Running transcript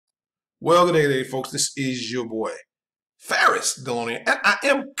Well, good day, folks. This is your boy, Ferris Deloney, and I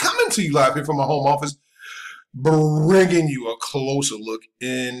am coming to you live here from my home office, bringing you a closer look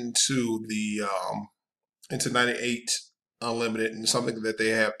into the into 98 Unlimited and something that they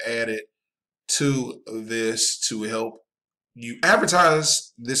have added to this to help you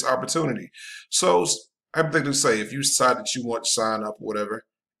advertise this opportunity. So, hypothetically, say if you decide that you want to sign up, or whatever,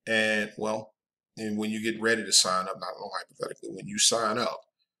 and when you get ready to sign up, not hypothetically, when you sign up,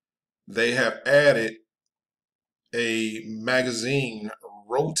 they have added a magazine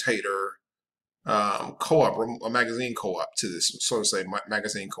rotator co-op, a magazine co-op to this, so to say,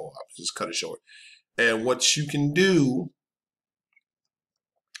 magazine co-op, just cut it short. And what you can do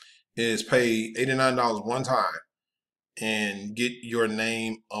is pay $89 one time and get your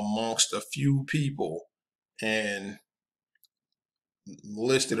name amongst a few people and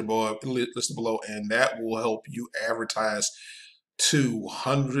listed below, and that will help you advertise to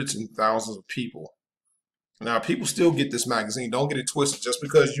hundreds and thousands of people. Now, people still get this magazine. Don't get it twisted. Just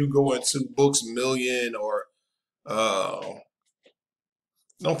because you go into Books A Million or I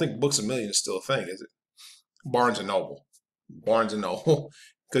don't think Books A Million is still a thing, is it? Barnes and Noble. Barnes and Noble.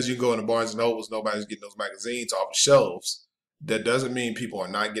 Because you go into Barnes and Nobles, nobody's getting those magazines off the shelves. That doesn't mean people are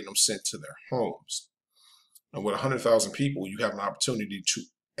not getting them sent to their homes. And with 100,000 people, you have an opportunity to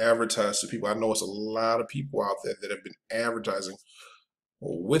advertise to people. I know it's a lot of people out there that have been advertising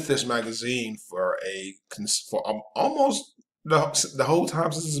with this magazine for almost the whole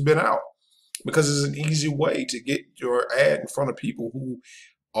time since it's been out, because it's an easy way to get your ad in front of people who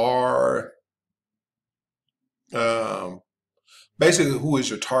are basically who is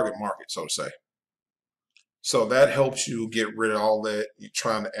your target market, so to say. So that helps you get rid of all that you're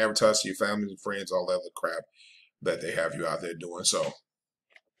trying to advertise to your family and friends, all that other crap that they have you out there doing. So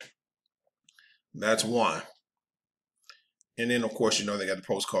that's one. And then, of course, you know, they got the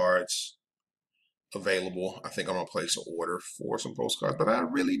postcards available. I think I'm going to place an order for some postcards, but I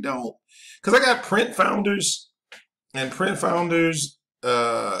really don't. Because I got Print Founders, and Print Founders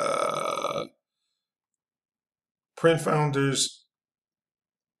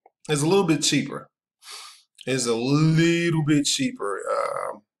is a little bit cheaper. Is a little bit cheaper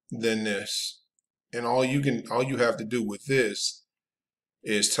than this. And all you have to do with this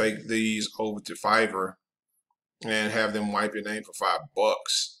is take these over to Fiverr and have them wipe your name for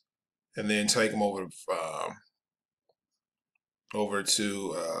 $5, and then take them over to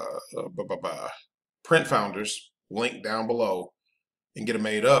Print Founders, link down below, and get them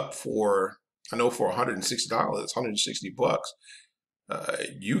made up for, I know, for $160, $160.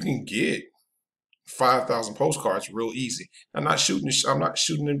 You can get 5,000 postcards real easy. I'm not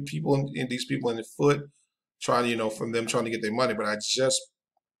shooting people in these people in the foot, trying to, from them trying to get their money, but I just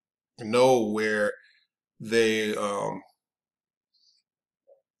know where they know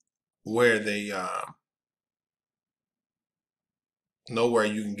where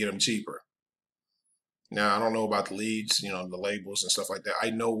you can get them cheaper. Now, I don't know about the leads, the labels and stuff like that.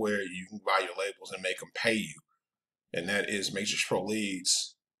 I know where you can buy your labels and make them pay you, and that is Matrix Pro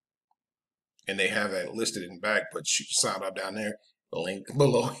Leads. And they have that listed in the back, but you can sign up down there, the link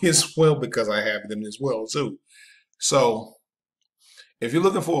below as well, because I have them as well too. So if you're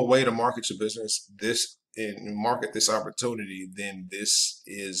looking for a way to market your business, market this opportunity, then this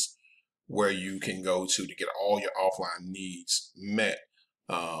is where you can go to get all your offline needs met.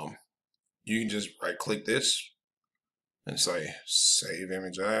 You can just right click this and say save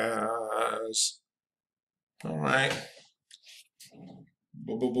image as. All right.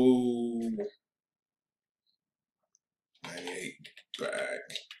 Boo boo boo. 98 back.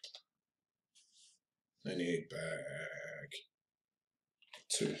 98 back.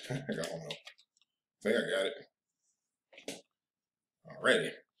 Two. I don't know. I think I got it.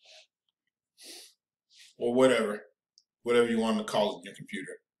 Alrighty. Or whatever. Whatever you want to call it in your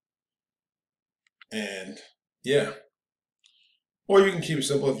computer. And yeah. Or you can keep it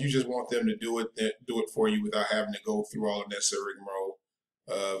simple if you just want them to do it for you without having to go through all the necessary rigmarole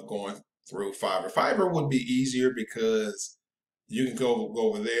of going through Fiverr. Fiverr would be easier because you can go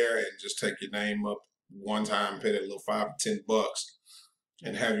over there and just take your name up one time, pay that little $5 to $10,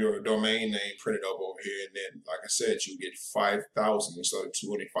 and have your domain name printed up over here. And then, like I said, you get 5,000 instead of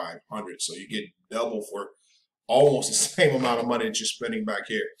 2,500. So you get double for almost the same amount of money that you're spending back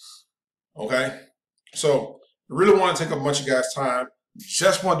here. Okay, so I really want to take up much of you guys' time.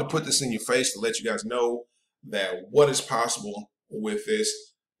 Just wanted to put this in your face to let you guys know that what is possible with this,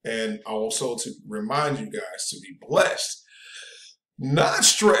 and also to remind you guys to be blessed, not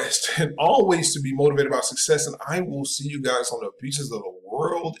stressed, and always to be motivated about success. And I will see you guys on the beaches of the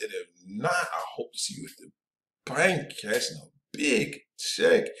world. And if not, I hope to see you at the bank catching a big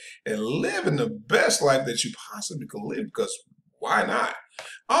check and living the best life that you possibly can live, because why not?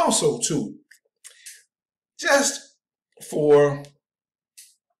 Also, too, just for,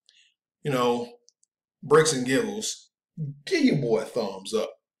 breaks and giggles, give your boy a thumbs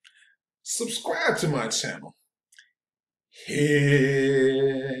up. Subscribe to my channel. Hit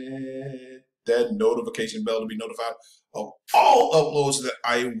that notification bell to be notified of all uploads that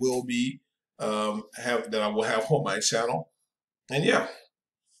I will be have on my channel. And yeah,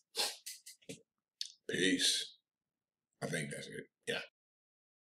 peace. I think that's it.